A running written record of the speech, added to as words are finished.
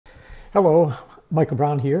Hello, Michael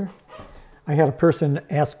Brown here. I had a person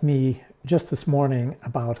ask me just this morning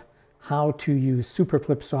about how to use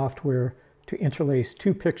SuperFlip software to interlace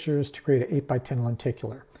two pictures to create an 8x10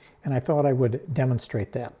 lenticular, and I thought I would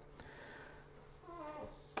demonstrate that.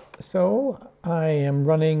 So I am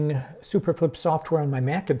running SuperFlip software on my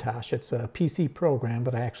Macintosh. It's a PC program,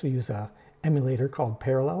 but I actually use an emulator called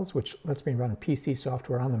Parallels, which lets me run PC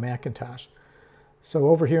software on the Macintosh. So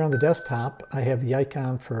over here on the desktop, I have the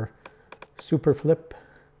icon for SuperFlip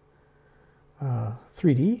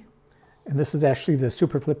 3D, and this is actually the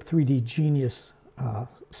SuperFlip 3D Genius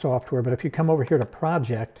software. But if you come over here to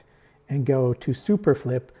Project and go to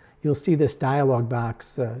SuperFlip, you'll see this dialog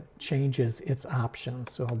box changes its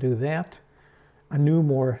options. So I'll do that. A new,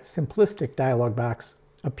 more simplistic dialog box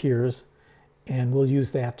appears, and we'll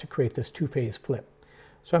use that to create this two-phase flip.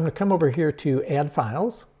 So I'm going to come over here to Add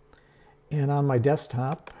Files, and on my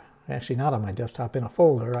desktop, actually not on my desktop, in a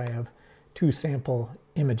folder, I have two sample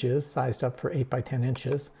images sized up for 8x10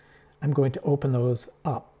 inches. I'm going to open those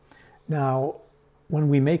up. Now, when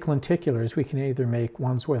we make lenticulars, we can either make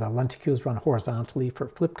ones where the lenticules run horizontally for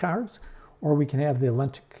flip cards, or we can have the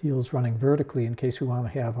lenticules running vertically in case we want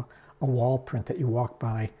to have a wall print that you walk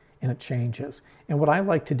by and it changes. And what I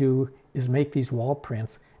like to do is make these wall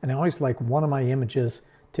prints, and I always like one of my images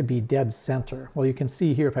to be dead center. Well, you can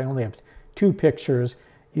see here if I only have two pictures,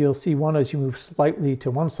 you'll see one as you move slightly to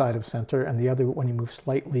one side of center and the other when you move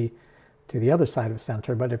slightly to the other side of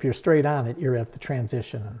center. But if you're straight on it, you're at the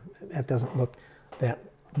transition, and that doesn't look that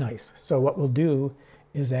nice. So what we'll do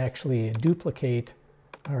is actually duplicate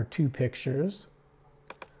our two pictures.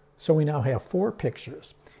 So we now have four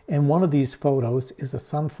pictures. And one of these photos is a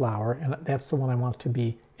sunflower, and that's the one I want to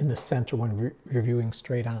be in the center when we're viewing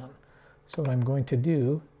straight on. So what I'm going to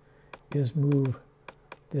do is move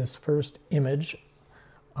this first image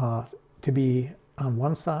to be on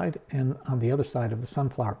one side and on the other side of the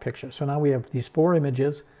sunflower picture. So now we have these four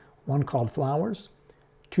images, one called flowers,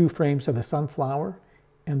 two frames of the sunflower,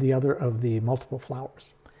 and the other of the multiple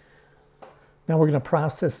flowers. Now we're going to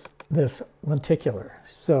process this lenticular.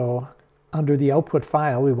 So under the output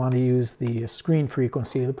file, we want to use the screen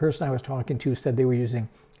frequency. The person I was talking to said they were using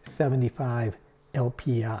 75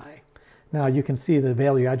 LPI. Now you can see the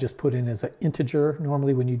value I just put in is an integer.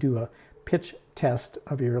 Normally when you do a pitch test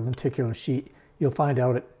of your lenticular sheet, you'll find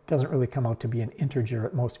out it doesn't really come out to be an integer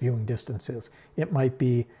at most viewing distances. It might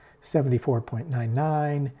be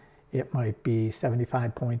 74.99, it might be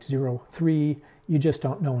 75.03. You just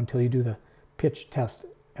don't know until you do the pitch test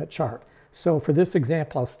chart. So for this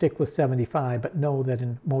example, I'll stick with 75, but know that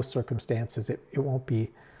in most circumstances it won't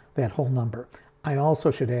be that whole number. I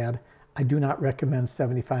also should add, I do not recommend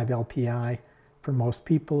 75 LPI for most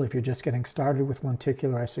people. If you're just getting started with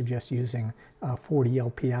lenticular, I suggest using 40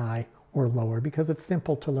 LPI or lower, because it's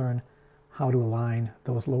simple to learn how to align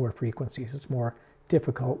those lower frequencies. It's more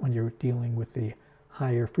difficult when you're dealing with the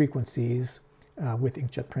higher frequencies with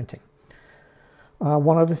inkjet printing.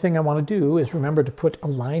 One other thing I want to do is remember to put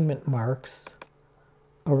alignment marks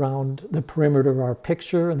around the perimeter of our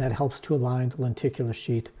picture, and that helps to align the lenticular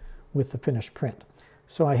sheet with the finished print.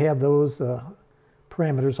 So I have those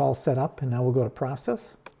parameters all set up, and now we'll go to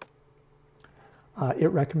Process. It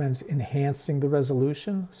recommends enhancing the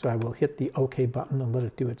resolution, so I will hit the OK button and let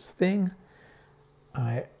it do its thing.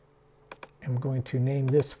 I am going to name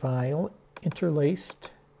this file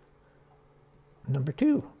Interlaced number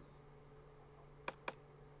 2.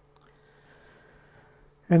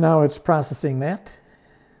 And now it's processing that.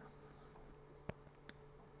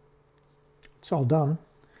 It's all done.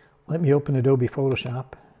 Let me open Adobe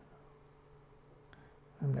Photoshop.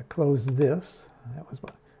 I'm going to close this.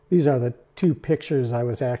 These are the two pictures I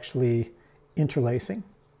was actually interlacing.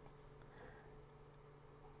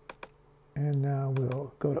 And now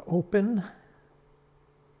we'll go to Open,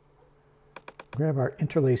 grab our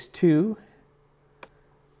Interlace 2,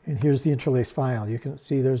 and here's the interlace file. You can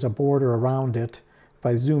see there's a border around it. If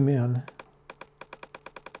I zoom in,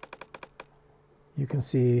 you can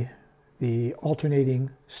see the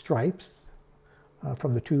alternating stripes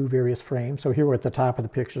from the two various frames. So here we're at the top of the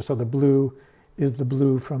picture. So the blue is the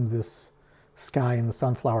blue from this sky in the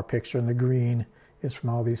sunflower picture, and the green is from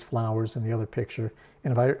all these flowers in the other picture.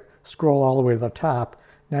 And if I scroll all the way to the top,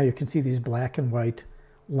 now you can see these black and white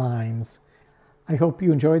lines. I hope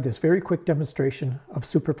you enjoyed this very quick demonstration of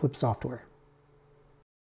SuperFlip software.